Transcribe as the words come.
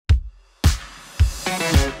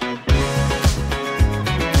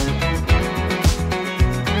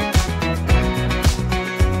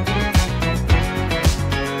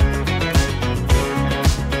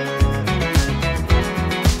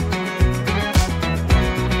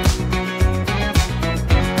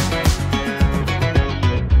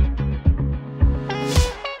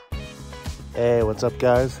What's up,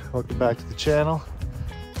 guys? Welcome back to the channel.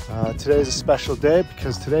 Today is a special day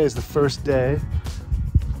because today is the first day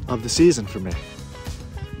of the season for me.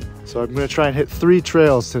 So I'm going to try and hit 3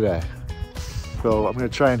 trails today. So I'm going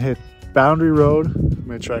to try and hit Boundary Road, I'm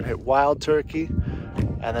going to try and hit Wild Turkey,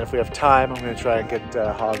 and then if we have time, I'm going to try and get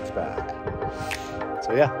Hogsback.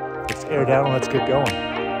 So yeah, let's air down and let's get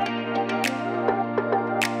going.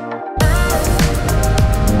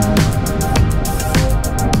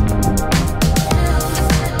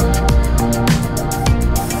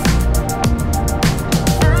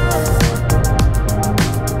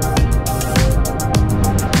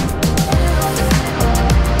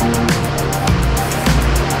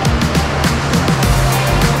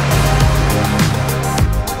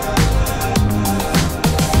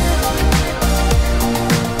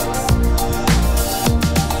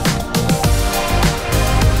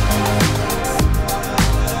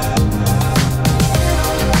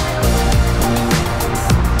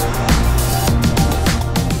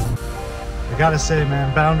 I gotta say,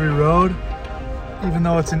 man, Boundary Road, even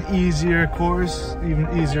though it's an easier course, even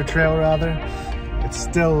easier trail rather, it's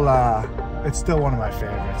still one of my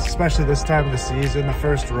favorites, especially this time of the season, the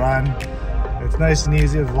first run. It's nice and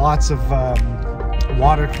easy with lots of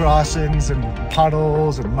water crossings and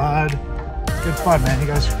puddles and mud. Good fun, man. You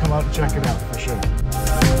guys should come out and check it out for sure.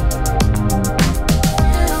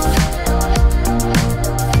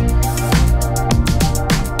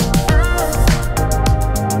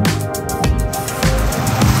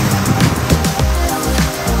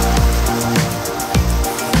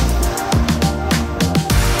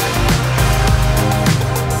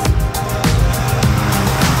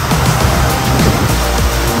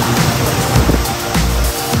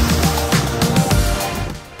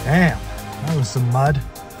 Damn, that was some mud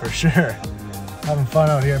for sure. Having fun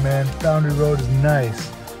out here, man. Boundary Road is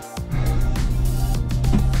nice.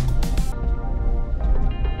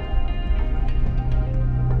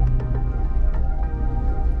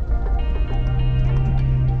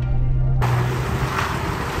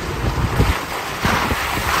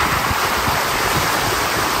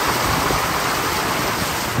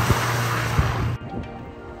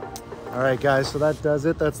 All right, guys, so that does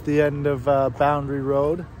it. That's the end of Boundary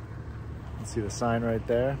Road. See the sign right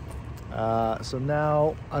there. So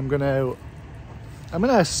now I'm gonna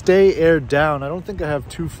stay aired down. I don't think I have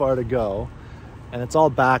too far to go, and it's all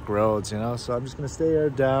back roads, you know. So I'm just gonna stay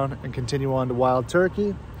aired down and continue on to Wild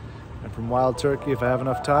Turkey, and from Wild Turkey, if I have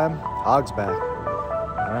enough time, Hogsback.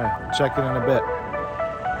 All right, we'll check in a bit.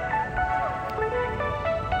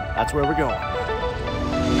 That's where we're going.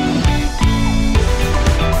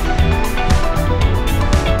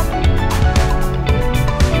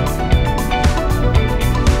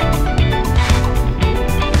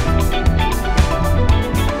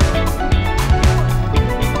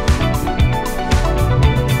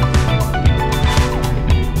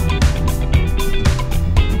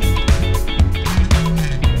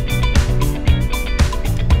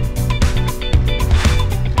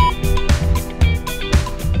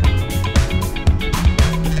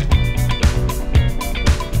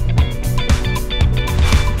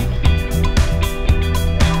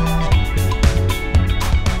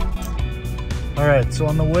 Alright, so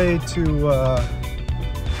on the way to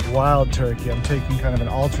Wild Turkey, I'm taking kind of an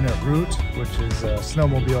alternate route, which is a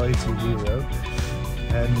snowmobile ATV route.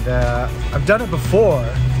 And I've done it before,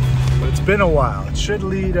 but it's been a while. It should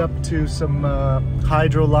lead up to some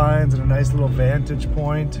hydro lines and a nice little vantage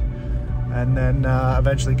point, and then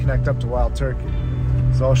eventually connect up to Wild Turkey.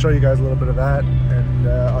 So I'll show you guys a little bit of that, and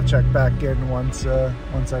I'll check back in once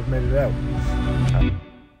I've made it out.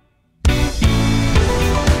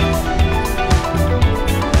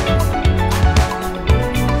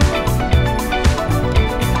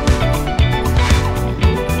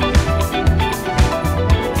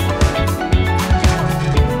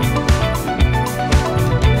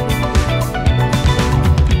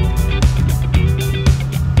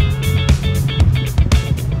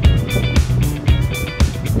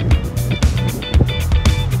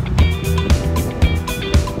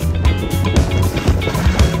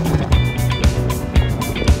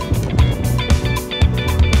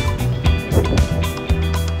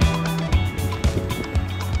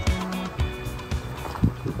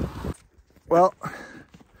 Well,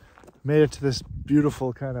 made it to this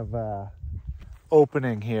beautiful kind of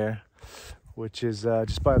opening here, which is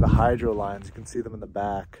just by the hydro lines. You can see them in the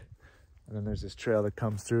back. And then there's this trail that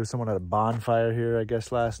comes through. Someone had a bonfire here, I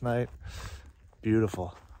guess, last night.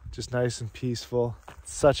 Beautiful. Just nice and peaceful.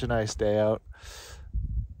 Such a nice day out.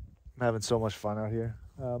 I'm having so much fun out here.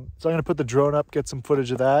 So I'm going to put the drone up, get some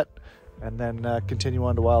footage of that, and then continue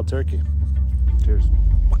on to Wild Turkey. Cheers.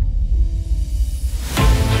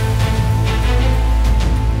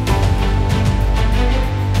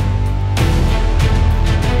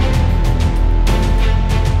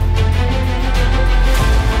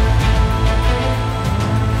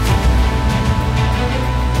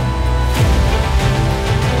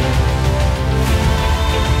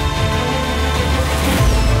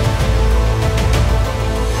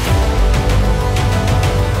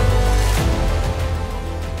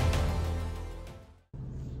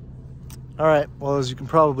 as you can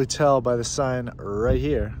probably tell by the sign right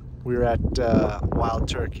here, we're at Wild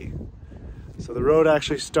Turkey. So the road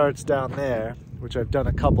actually starts down there, which I've done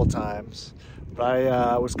a couple times. But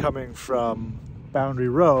I was coming from Boundary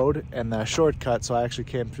Road and the shortcut, so I actually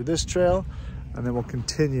came through this trail, and then we'll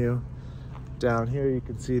continue down here. You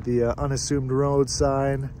can see the unassumed road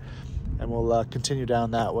sign, and we'll continue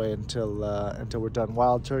down that way until we're done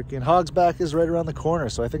Wild Turkey. And Hogsback is right around the corner,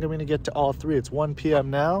 so I think I'm going to get to all three. It's 1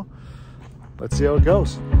 p.m. now. Let's see how it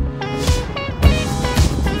goes.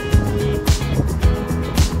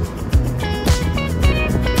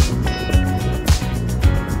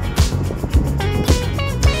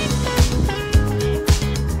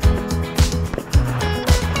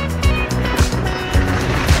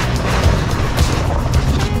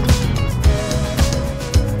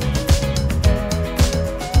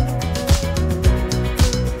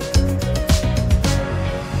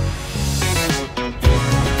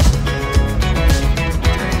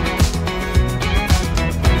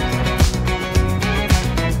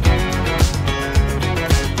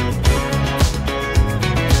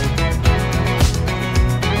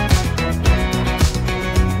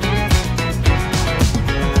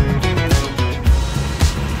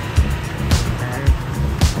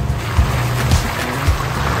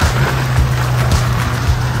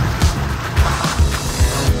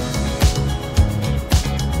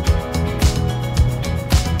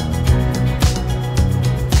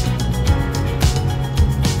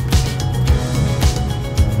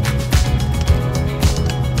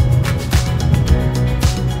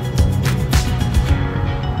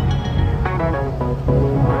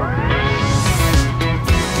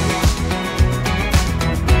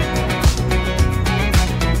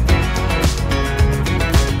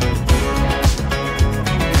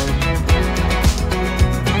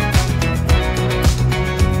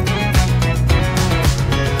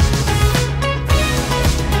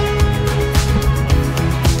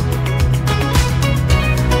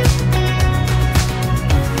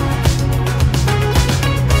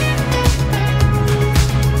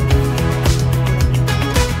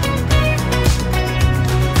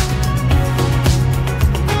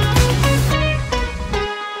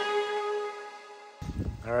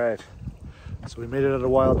 Alright, so we made it out of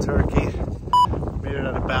Wild Turkey, made it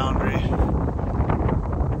out of Boundary,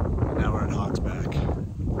 and now we're at Hogsback.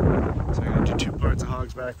 So I'm going to do two parts of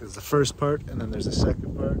Hogsback. There's the first part, and then there's the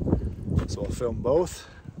second part. So I'll film both,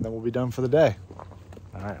 and then we'll be done for the day.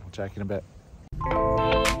 Alright, we'll check in a bit.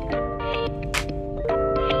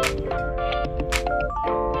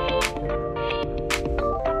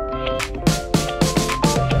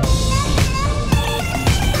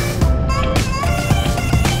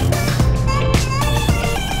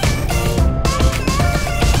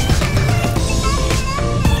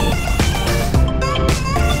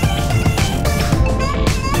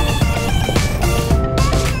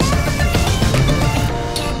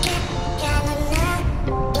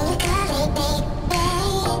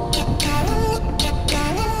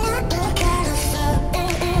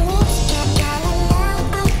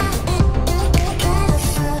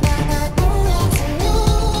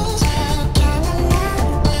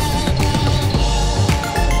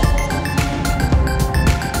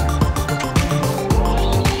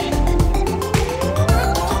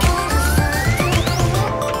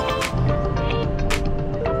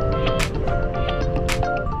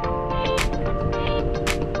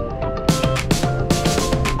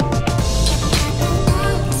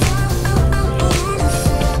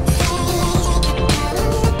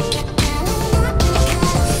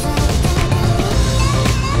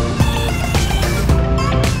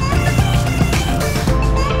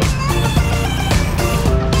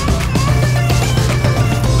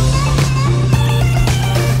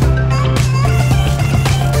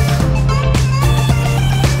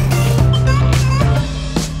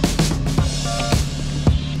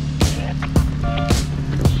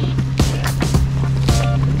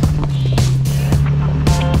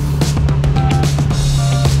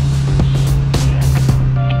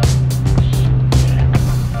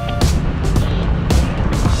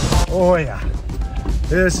 Oh yeah,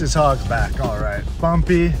 this is Hogsback, all right.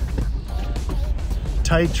 Bumpy,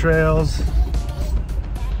 tight trails,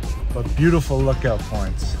 but beautiful lookout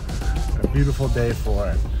points. A beautiful day for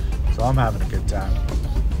it, so I'm having a good time.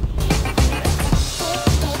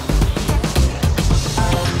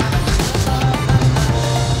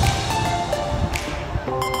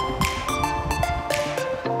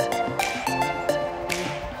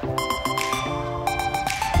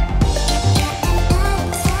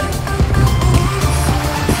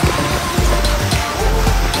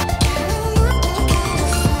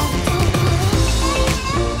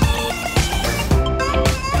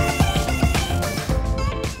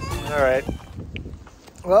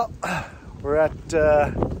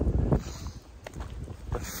 the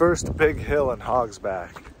first big hill in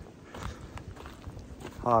Hogsback.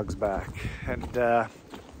 And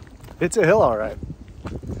it's a hill, all right.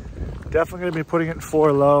 Definitely gonna be putting it in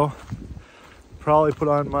 4 low. Probably put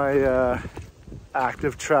on my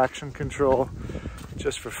active traction control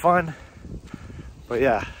just for fun. But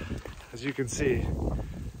yeah, as you can see,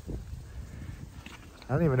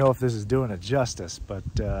 I don't even know if this is doing it justice, but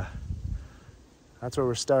that's where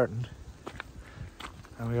we're starting.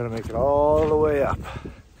 And we gotta make it all the way up.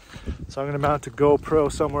 So I'm gonna mount a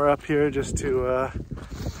GoPro somewhere up here just to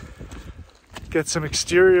get some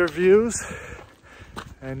exterior views,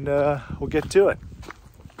 and we'll get to it.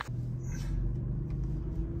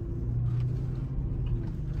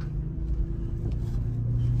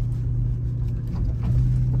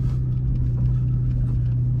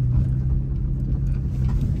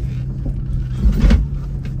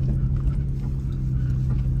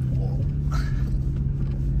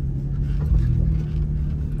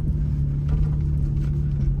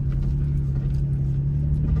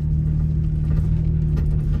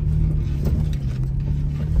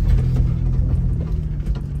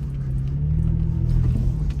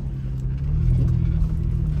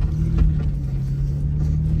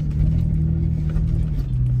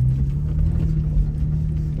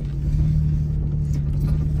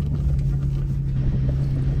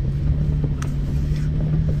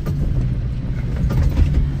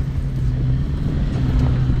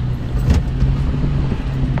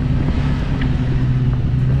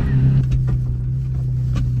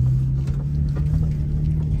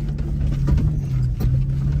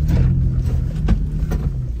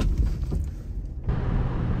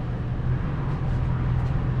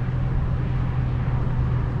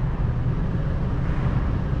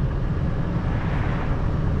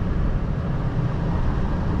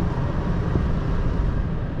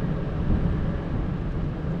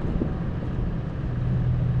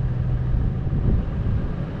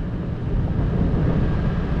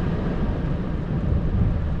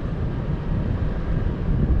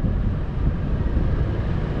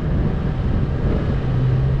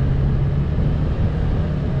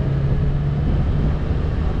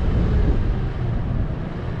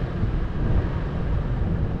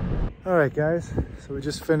 All right, guys, so we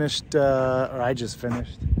just finished, or I just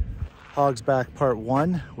finished Hogsback Part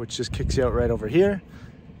 1, which just kicks you out right over here.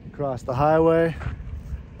 Across the highway,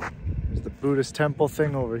 there's the Buddhist temple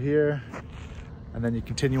thing over here. And then you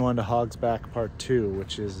continue on to Hogsback Part 2,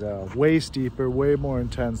 which is way steeper, way more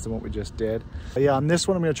intense than what we just did. But yeah, on this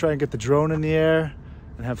one, I'm gonna try and get the drone in the air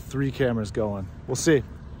and have 3 cameras going. We'll see.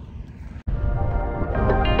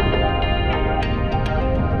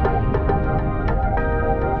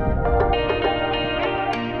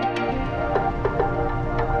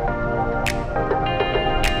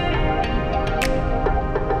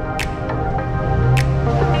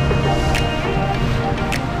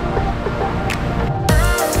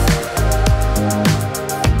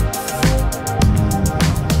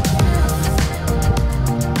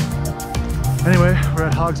 Anyway, we're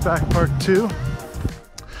at Hogsback Part 2.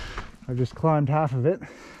 I've just climbed half of it,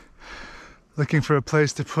 looking for a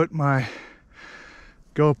place to put my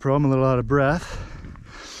GoPro. I'm a little out of breath.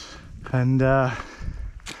 And then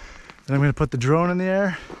I'm gonna put the drone in the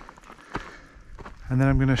air, and then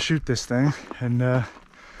I'm gonna shoot this thing. And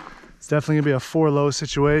it's definitely gonna be a 4 low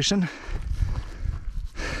situation.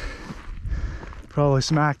 Probably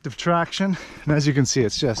some active traction. And as you can see,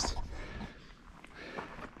 it's just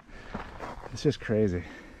crazy.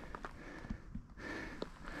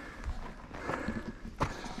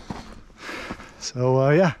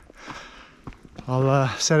 So yeah, I'll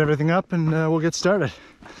set everything up and we'll get started.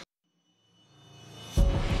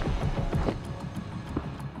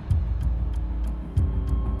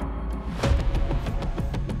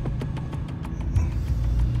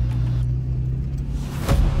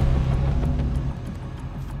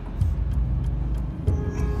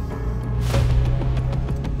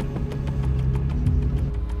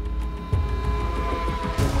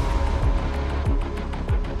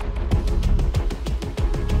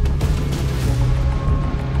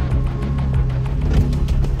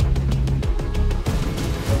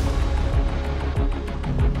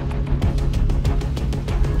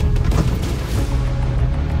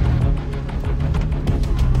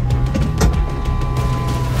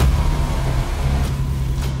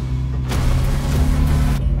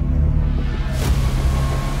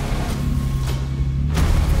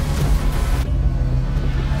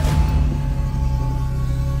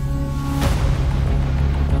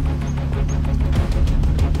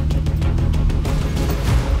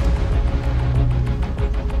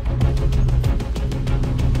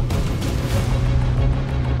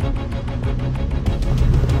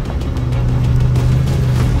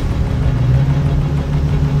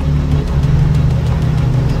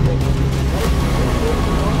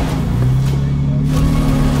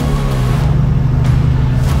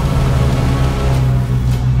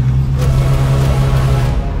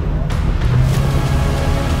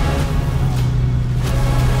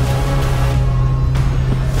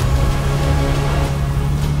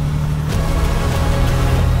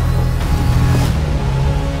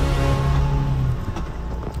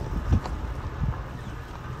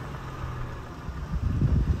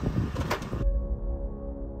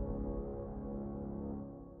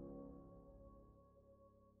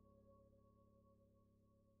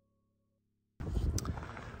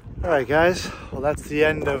 All right, guys. Well, that's the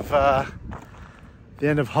end of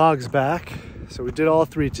Hogsback. So we did all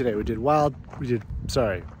three today. We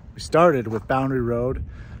started with Boundary Road,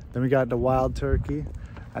 then we got into Wild Turkey,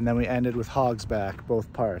 and then we ended with Hogsback,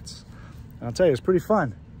 both parts. And I'll tell you, it's pretty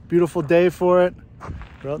fun. Beautiful day for it.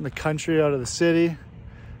 We're out in the country, out of the city.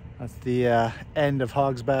 That's the end of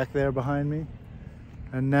Hogsback there behind me.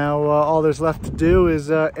 And now all there's left to do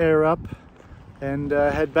is air up and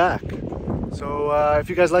head back. So if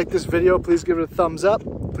you guys like this video, please give it a thumbs up.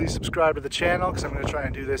 Please subscribe to the channel because I'm going to try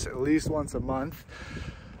and do this at least once a month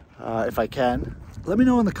if I can. Let me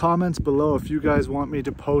know in the comments below if you guys want me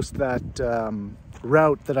to post that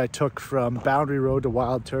route that I took from Boundary Road to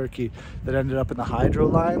Wild Turkey that ended up in the hydro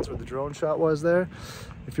lines where the drone shot was there.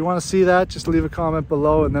 If you want to see that, just leave a comment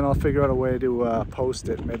below and then I'll figure out a way to post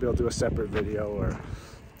it. Maybe I'll do a separate video or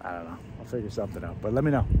I don't know. I'll figure something out, but let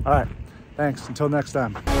me know. All right. Thanks. Until next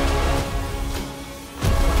time.